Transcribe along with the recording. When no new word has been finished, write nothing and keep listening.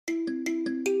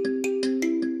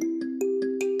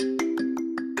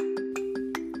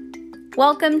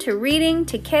Welcome to Reading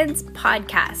to Kids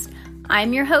podcast.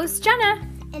 I'm your host, Jenna.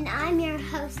 And I'm your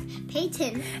host,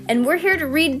 Peyton. And we're here to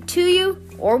read to you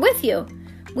or with you.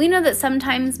 We know that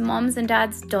sometimes moms and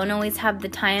dads don't always have the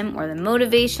time or the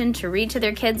motivation to read to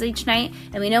their kids each night,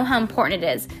 and we know how important it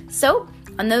is. So,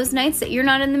 on those nights that you're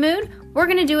not in the mood, we're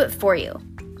going to do it for you.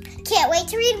 Can't wait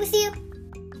to read with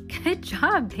you. Good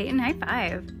job, Peyton. High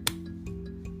five.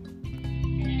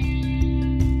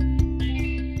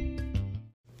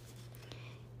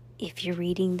 If you're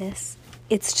reading this,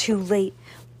 it's too late.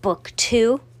 Book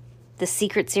 2, The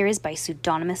Secret Series by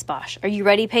Pseudonymous Bosch. Are you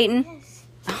ready, Peyton?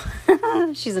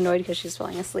 Yes. She's annoyed because she's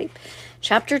falling asleep.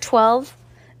 Chapter 12,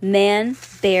 Man,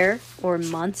 Bear, or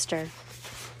Monster.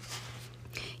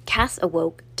 Cass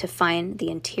awoke to find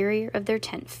the interior of their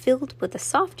tent filled with a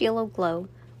soft yellow glow.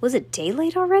 Was it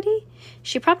daylight already?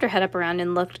 She propped her head up around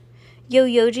and looked.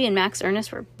 Yo-Yoji and Max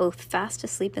Ernest were both fast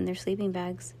asleep in their sleeping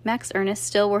bags. Max Ernest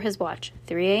still wore his watch.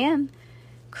 3 a.m.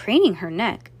 Craning her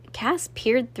neck, Cass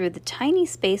peered through the tiny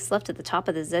space left at the top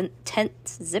of the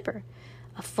tent's zipper.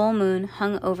 A full moon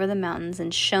hung over the mountains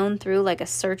and shone through like a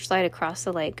searchlight across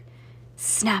the lake.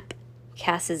 Snap!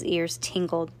 Cass's ears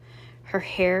tingled. Her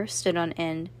hair stood on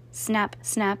end. Snap,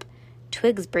 snap.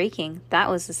 Twigs breaking. That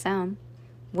was the sound.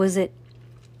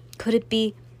 Could it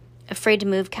be? Afraid to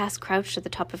move, Cass crouched at the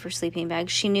top of her sleeping bag.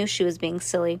 She knew she was being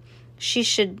silly. She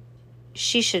should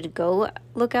go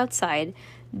look outside.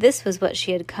 This was what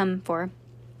she had come for.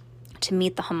 To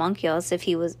meet the homunculus if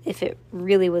it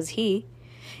really was he.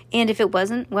 And if it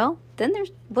wasn't, well, then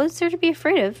what's there to be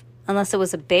afraid of? Unless it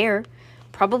was a bear.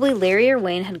 Probably Larry or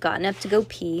Wayne had gotten up to go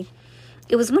pee.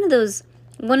 It was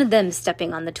one of them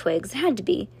stepping on the twigs. It had to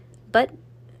be. But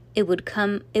it would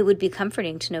be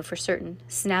comforting to know for certain.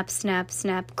 Snap, snap,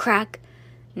 snap, crack.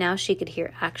 Now she could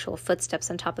hear actual footsteps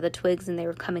on top of the twigs, and they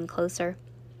were coming closer.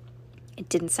 It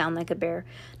didn't sound like a bear.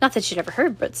 Not that she'd ever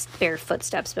heard bear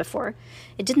footsteps before.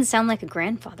 It didn't sound like a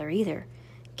grandfather either.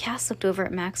 Cass looked over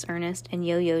at Max Ernest and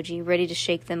Yo-Yoji, ready to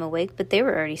shake them awake, but they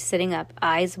were already sitting up,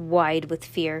 eyes wide with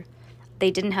fear. They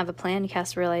didn't have a plan,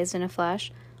 Cass realized in a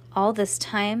flash. All this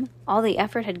time, all the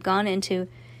effort had gone into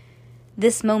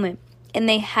this moment, and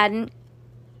they hadn't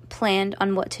planned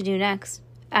on what to do next.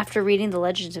 After reading the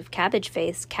legends of Cabbage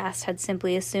Face, Cass had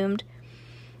simply assumed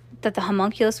that the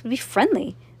homunculus would be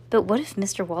friendly. But what if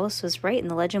Mr. Wallace was right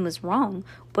and the legend was wrong?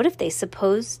 What were they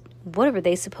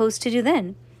supposed to do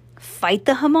then? Fight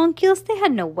the homunculus? They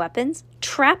had no weapons.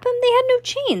 Trap him? They had no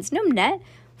chains, no net.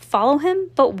 Follow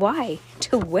him? But why?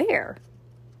 To where?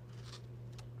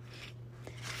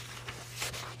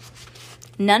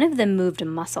 None of them moved a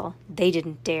muscle. They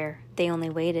didn't dare. They only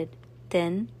waited.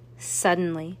 Then,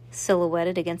 suddenly,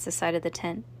 silhouetted against the side of the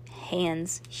tent,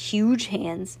 hands, huge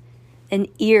hands, and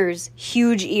ears,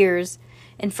 huge ears,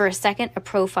 and for a second, a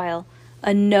profile,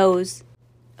 a nose.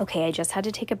 Okay, I just had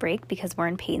to take a break because we're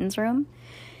in Peyton's room,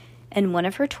 and one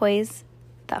of her toys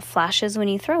that flashes when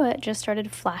you throw it just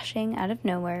started flashing out of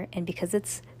nowhere, and because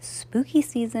it's spooky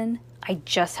season, I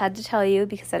just had to tell you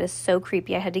because that is so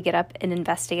creepy. I had to get up and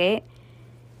investigate,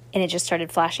 and it just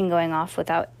started flashing, going off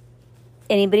without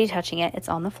anybody touching it. It's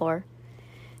on the floor,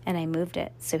 and I moved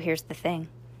it. So here's the thing.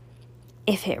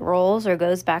 If it rolls or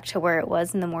goes back to where it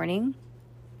was in the morning,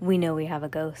 we know we have a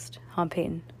ghost. Huh,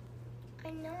 Peyton?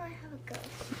 I know I have a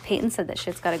ghost. Peyton said that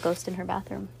shit's got a ghost in her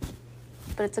bathroom,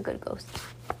 but it's a good ghost.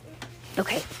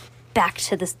 Okay, back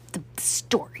to the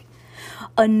story.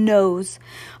 A nose,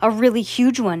 a really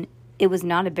huge one. It was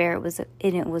not a bear.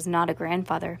 It was not a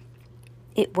grandfather.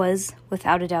 It was,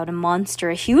 without a doubt, a monster,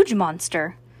 a huge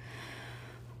monster.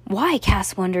 Why,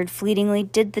 Cass wondered fleetingly,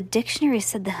 did the dictionary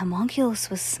said the homunculus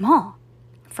was small?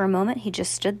 For a moment, he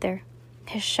just stood there,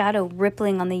 his shadow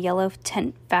rippling on the yellow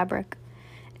tent fabric,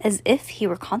 as if he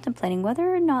were contemplating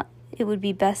whether or not it would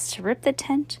be best to rip the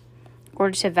tent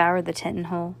or to devour the tent in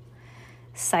whole.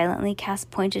 Silently, Cass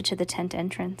pointed to the tent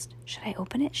entrance. Should I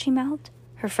open it? She mouthed.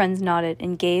 Her friends nodded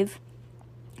and gave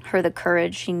her the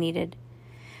courage she needed.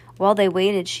 While they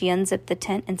waited, she unzipped the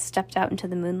tent and stepped out into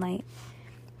the moonlight.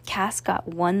 Cass got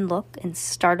one look and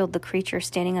startled the creature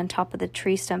standing on top of the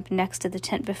tree stump next to the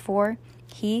tent before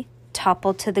he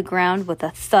toppled to the ground with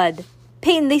a thud.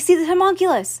 Peyton, they see the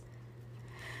homunculus!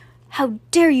 How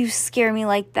dare you scare me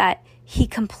like that? He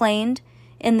complained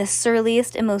in the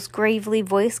surliest and most gravely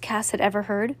voice Cass had ever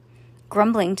heard.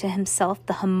 Grumbling to himself,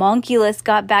 the homunculus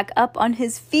got back up on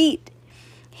his feet.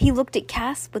 He looked at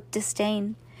Cass with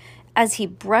disdain as he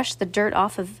brushed the dirt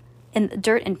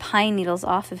and pine needles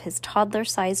off of his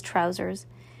toddler-sized trousers.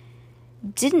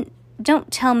 Don't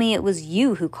tell me it was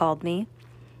you who called me.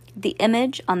 The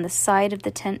image on the side of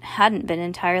the tent hadn't been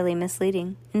entirely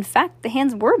misleading. In fact, the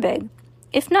hands were big,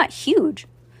 if not huge.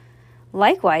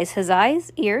 Likewise, his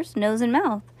eyes, ears, nose, and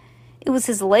mouth. It was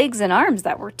his legs and arms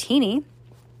that were teeny,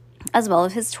 as well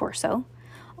as his torso.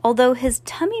 Although his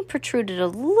tummy protruded a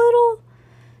little,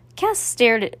 Cass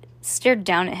stared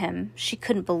down at him. She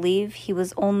couldn't believe he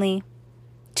was only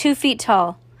 2 feet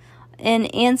tall. In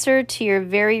answer to your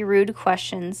very rude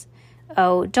questions,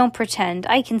 oh, don't pretend.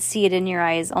 I can see it in your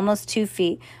eyes. Almost 2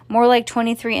 feet. More like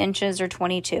 23 inches or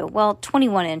 22. Well,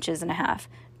 21 inches and a half.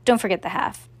 Don't forget the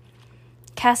half.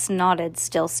 Cass nodded,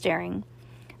 still staring.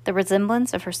 The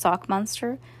resemblance of her sock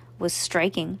monster was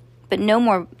striking, but no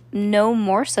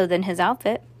more so than his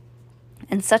outfit.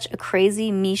 In such a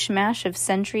crazy mishmash of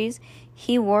centuries,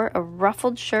 he wore a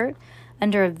ruffled shirt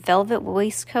under a velvet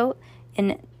waistcoat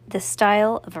in the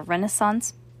style of a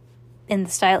Renaissance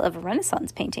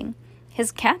painting.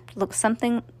 His cap looked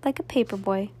something like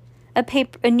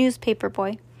a newspaper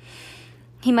boy.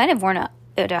 He might have worn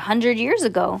it 100 years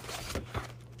ago.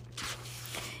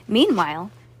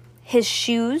 Meanwhile, his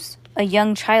shoes, a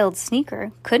young child's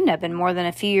sneaker, couldn't have been more than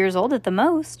a few years old at the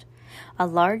most. A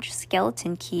large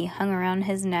skeleton key hung around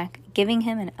his neck, giving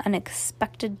him an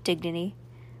unexpected dignity.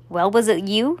 Well, was it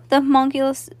you? The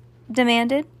homunculus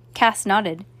demanded. Cass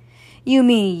nodded. You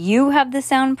mean you have the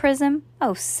sound prism?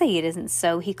 Oh, say it isn't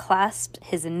so. He clasped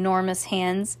his enormous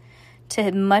hands to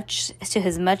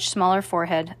his much smaller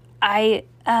forehead.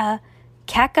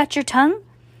 Cat got your tongue?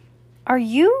 Are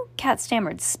you? Cat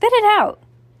stammered. Spit it out.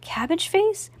 Cabbage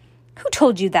face? Who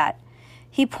told you that?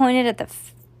 He pointed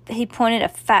a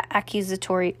fat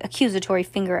accusatory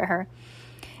finger at her.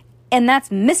 And that's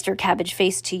Mr. Cabbage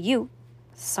Face to you.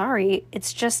 Sorry,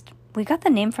 it's just we got the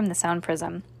name from the sound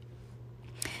prism.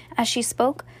 As she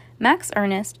spoke, Max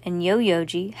Ernest and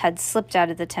Yo-Yoji had slipped out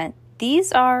of the tent.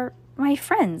 These are my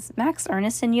friends, Max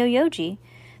Ernest and Yo-Yoji.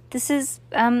 This is,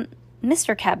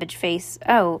 Mr. Cabbage Face.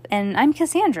 Oh, and I'm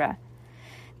Cassandra.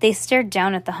 They stared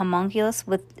down at the homunculus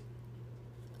with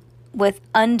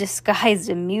undisguised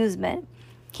amusement.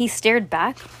 He stared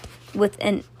back with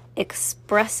an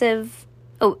expression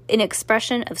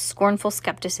of scornful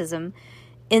skepticism,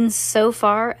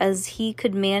 insofar as he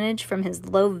could manage from his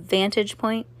low vantage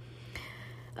point.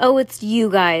 Oh, it's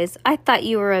you guys. I thought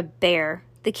you were a bear.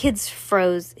 The kids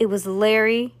froze. It was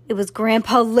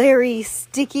Grandpa Larry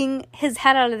sticking his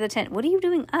head out of the tent. What are you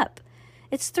doing up?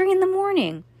 It's 3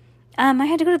 a.m. I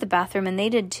had to go to the bathroom, and they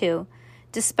did too.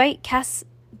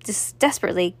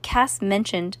 Desperately, Cass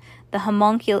mentioned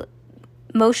the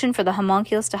motion for the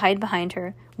homunculus to hide behind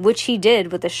her, which he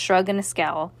did with a shrug and a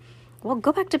scowl. Well,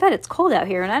 go back to bed. It's cold out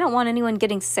here, and I don't want anyone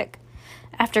getting sick.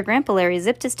 After Grandpa Larry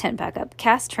zipped his tent back up,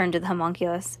 Cass turned to the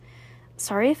homunculus.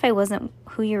 Sorry if I wasn't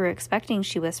who you were expecting,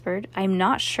 she whispered. I'm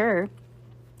not sure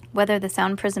whether the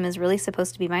sound prism is really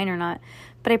supposed to be mine or not,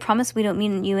 but I promise we don't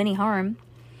mean you any harm.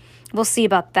 We'll see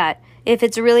about that. If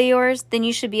it's really yours, then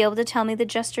you should be able to tell me the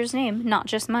jester's name, not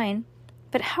just mine.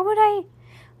 But how would I?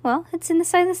 Well, it's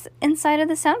inside of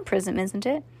the sound prism, isn't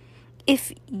it?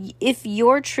 If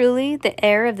you're truly the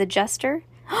heir of the jester,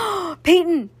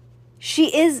 Peyton,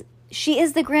 she is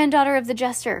the granddaughter of the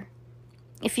jester.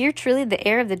 If you're truly the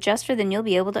heir of the jester, then you'll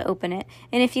be able to open it.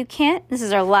 And if you can't, this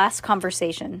is our last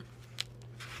conversation.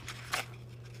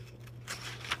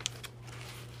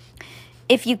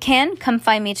 If you can, come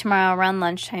find me tomorrow around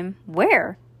lunchtime.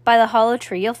 Where? By the hollow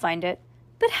tree, you'll find it.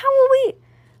 But how will we?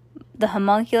 The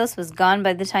homunculus was gone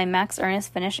by the time Max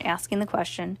Ernest finished asking the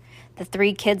question. The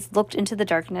 3 kids looked into the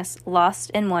darkness, lost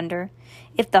in wonder.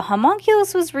 If the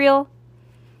homunculus was real,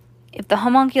 if the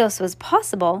homunculus was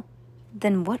possible,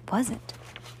 then what was it?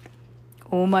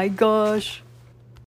 Oh my gosh.